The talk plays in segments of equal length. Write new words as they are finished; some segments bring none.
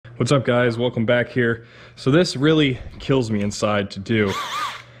What's up, guys? Welcome back here. So this really kills me inside to do.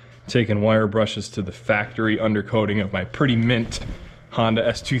 Taking wire brushes to the factory undercoating of my pretty mint Honda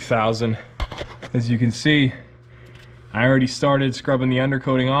S2000. As you can see, I already started scrubbing the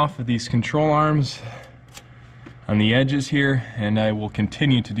undercoating off of these control arms on the edges here, and I will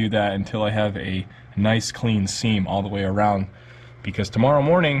continue to do that until I have a nice clean seam all the way around, because tomorrow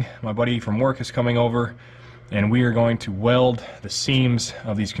morning my buddy from work is coming over and we are going to weld the seams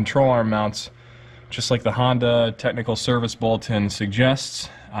of these control arm mounts just like the Honda Technical Service Bulletin suggests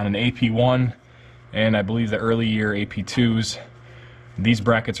on an AP1 and I believe the early year AP2s. These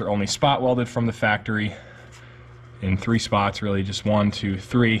brackets are only spot welded from the factory in 3 spots, really just 1, 2,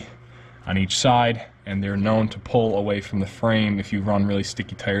 3 on each side, and they're known to pull away from the frame if you run really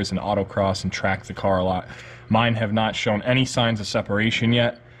sticky tires in autocross and track the car a lot. Mine have not shown any signs of separation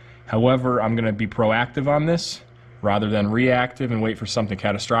yet. However, I'm going to be proactive on this rather than reactive and wait for something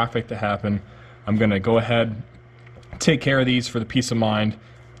catastrophic to happen. I'm going to go ahead, take care of these for the peace of mind,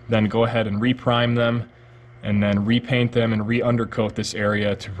 then go ahead and reprime them, and then repaint them and re-undercoat this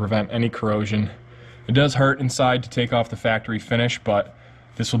area to prevent any corrosion. It does hurt inside to take off the factory finish, but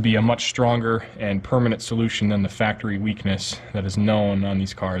this will be a much stronger and permanent solution than the factory weakness that is known on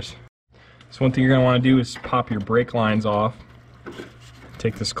these cars. So one thing you're going to want to do is pop your brake lines off.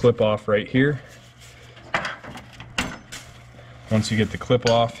 Take this clip off right here. Once you get the clip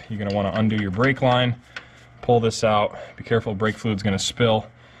off, you're going to want to undo your brake line, pull this out. Be careful, brake fluid's going to spill.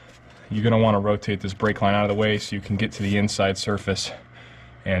 You're going to want to rotate this brake line out of the way so you can get to the inside surface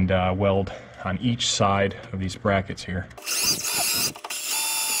and weld on each side of these brackets here.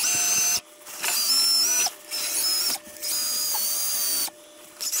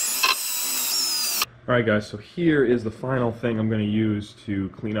 Alright guys, so here is the final thing I'm going to use to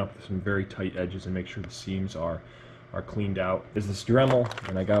clean up some very tight edges and make sure the seams are cleaned out. Is this Dremel,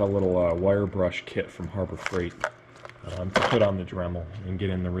 and I got a little wire brush kit from Harbor Freight to put on the Dremel and get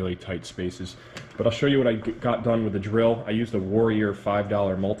in the really tight spaces. But I'll show you what I got done with the drill. I used a Warrior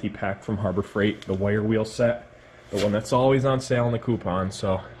 $5 multi-pack from Harbor Freight, the wire wheel set, the one that's always on sale in the coupon.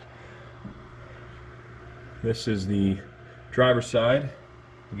 So this is the driver's side.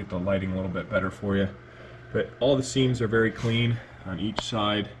 I'll get the lighting a little bit better for you. But all the seams are very clean on each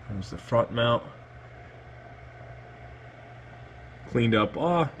side. There's the front mount. Cleaned up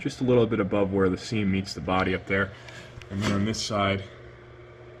just a little bit above where the seam meets the body up there. And then on this side,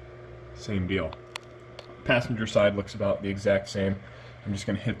 same deal. Passenger side looks about the exact same. I'm just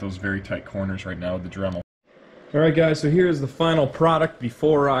going to hit those very tight corners right now with the Dremel. Alright guys, so here's the final product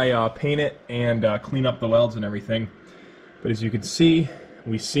before I paint it and clean up the welds and everything. But as you can see,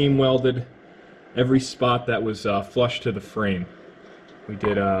 we seam welded every spot that was flush to the frame. We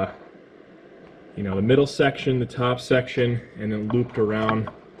did you know, the middle section, the top section, and then looped around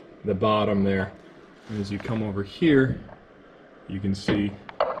the bottom there. And as you come over here, you can see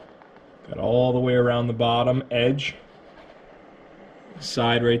got all the way around the bottom edge,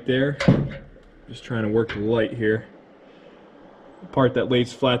 side right there. Just trying to work the light here. The part that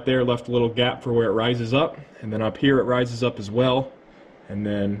lays flat there left a little gap for where it rises up, and then up here it rises up as well, and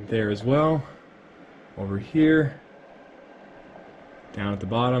then there as well, over here, down at the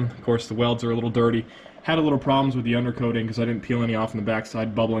bottom. Of course the welds are a little dirty. Had a little problems with the undercoating because I didn't peel any off on the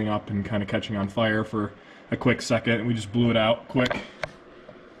backside, bubbling up and kind of catching on fire for a quick second, and we just blew it out quick.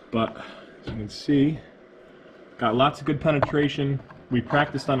 But as you can see, got lots of good penetration. We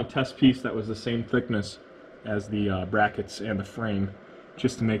practiced on a test piece that was the same thickness as the brackets and the frame,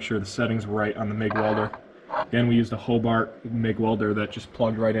 just to make sure the settings were right on the MIG welder. Again, we used a Hobart MIG welder that just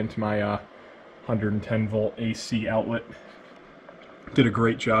plugged right into my 110 volt AC outlet. Did a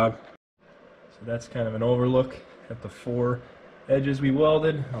great job. So that's kind of an overlook at the 4 edges we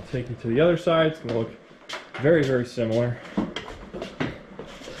welded. I'll take you to the other side. It's going to look very, very similar.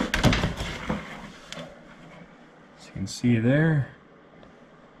 As you can see there.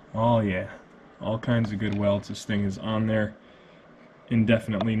 Oh yeah, all kinds of good welds. This thing is on there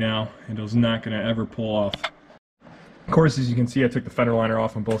indefinitely now. It is not going to ever pull off. Of course, as you can see, I took the fender liner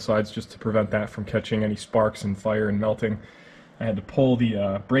off on both sides just to prevent that from catching any sparks and fire and melting. I had to pull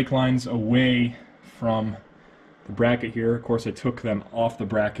the brake lines away from the bracket here. Of course, I took them off the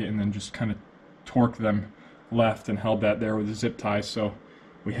bracket and then just kind of torqued them left and held that there with a zip tie, so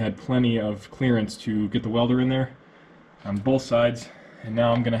we had plenty of clearance to get the welder in there on both sides. And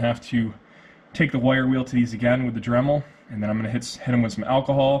now I'm going to have to take the wire wheel to these again with the Dremel, and then I'm going to hit them with some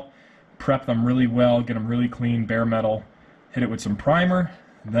alcohol, prep them really well, get them really clean, bare metal, hit it with some primer,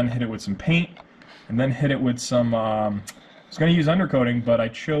 then hit it with some paint, and then hit it with some, I was going to use undercoating, but I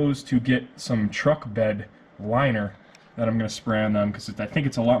chose to get some truck bed liner that I'm going to spray on them, because I think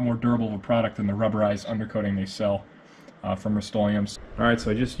it's a lot more durable of a product than the rubberized undercoating they sell from Rust-Oleum. Alright,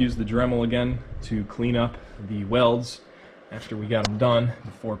 so I just used the Dremel again to clean up the welds after we got them done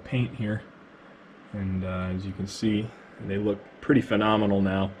before paint here. And as you can see, they look pretty phenomenal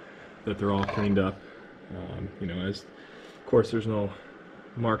now that they're all cleaned up. You know, of course there's no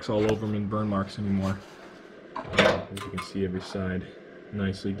marks all over them and burn marks anymore. As you can see, every side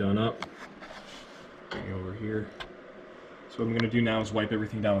nicely done up. Bring over here. So what I'm going to do now is wipe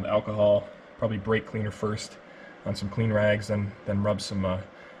everything down with alcohol, probably brake cleaner first on some clean rags, then rub some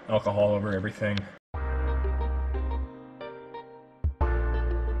alcohol over everything.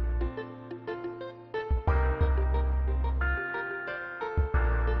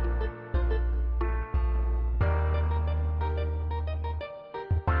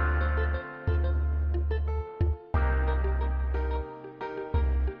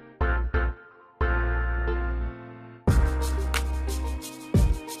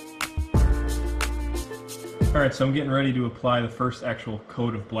 Alright, so I'm getting ready to apply the first actual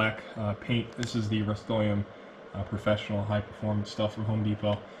coat of black paint. This is the Rust-Oleum Professional High Performance stuff from Home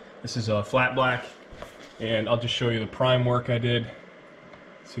Depot. This is a flat black, and I'll just show you the prime work I did.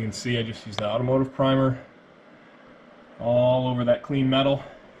 So you can see I just used the automotive primer all over that clean metal.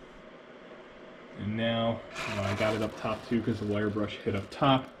 And now I got it up top too because the wire brush hit up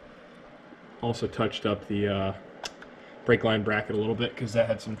top. Also touched up the brake line bracket a little bit because that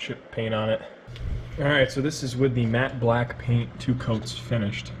had some chip paint on it. Alright, so this is with the matte black paint, 2 coats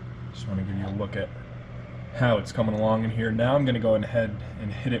finished. Just want to give you a look at how it's coming along in here. Now I'm going to go ahead and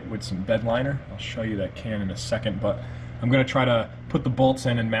hit it with some bed liner. I'll show you that can in a second, but I'm going to try to put the bolts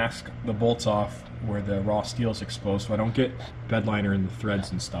in and mask the bolts off where the raw steel is exposed so I don't get bed liner in the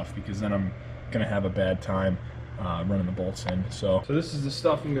threads and stuff, because then I'm going to have a bad time running the bolts in. So this is the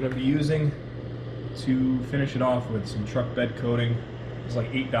stuff I'm going to be using to finish it off with some truck bed coating. It's like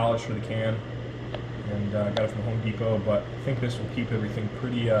 $8 for the can. And I got it from Home Depot, but I think this will keep everything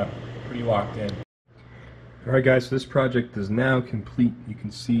pretty locked in. Alright guys, so this project is now complete. You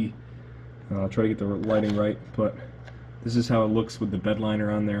can see, I'll try to get the lighting right, but this is how it looks with the bed liner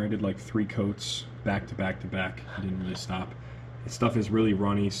on there. I did like 3 coats back to back to back. I didn't really stop. The stuff is really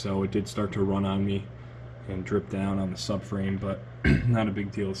runny, so it did start to run on me and drip down on the subframe, but not a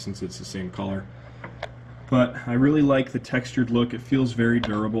big deal since it's the same color. But I really like the textured look. It feels very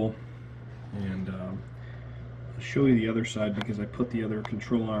durable. And I'll show you the other side because I put the other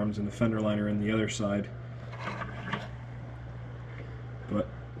control arms and the fender liner in the other side. But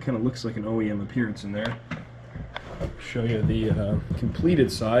it kind of looks like an OEM appearance in there. I'll show you the completed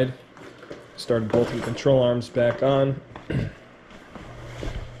side. Started bolting the control arms back on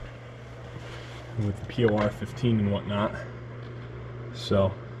with the POR 15 and whatnot.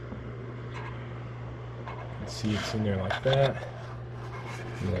 So you can see it's in there like that.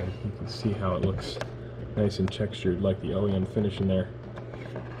 And then you can see how it looks nice and textured like the OEM finish in there.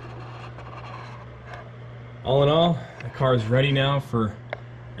 All in all, the car is ready now for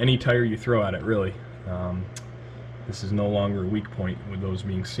any tire you throw at it, really. This is no longer a weak point with those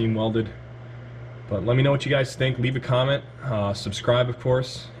being seam welded. But let me know what you guys think. Leave a comment, subscribe of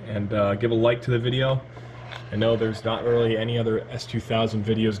course, and give a like to the video. I know there's not really any other S2000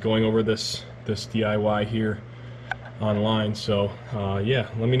 videos going over this DIY here online, so yeah,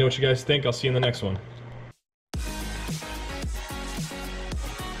 let me know what you guys think. I'll see you in the next one.